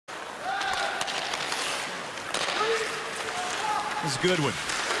This is a good one.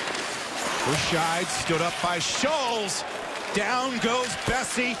 Bushide stood up by Scholes. Down goes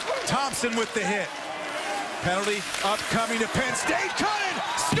Bessie. Thompson with the hit. Penalty upcoming to Penn State. Kunin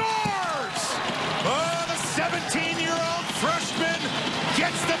scores! Oh, the 17-year-old freshman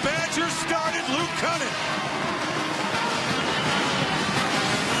gets the Badgers started. Luke Kunin.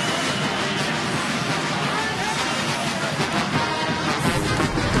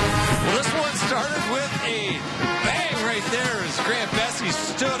 Well, this one started with a bang right there as Grant Bessie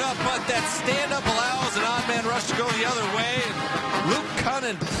stood up, but that stand-up allows an odd man rush to go the other way. Luke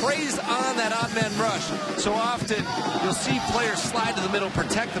Kunin prays on that odd man rush. So often you'll see players slide to the middle,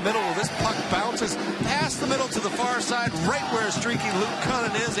 protect the middle. Well, this puck bounces past the middle to the far side, right where streaky Luke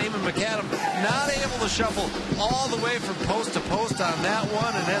Kunin is. Eamon McAdam not able to shuffle all the way from post to post on that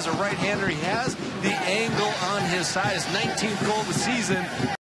one. And as a right-hander, he has the angle on his side. His 19th goal of the season.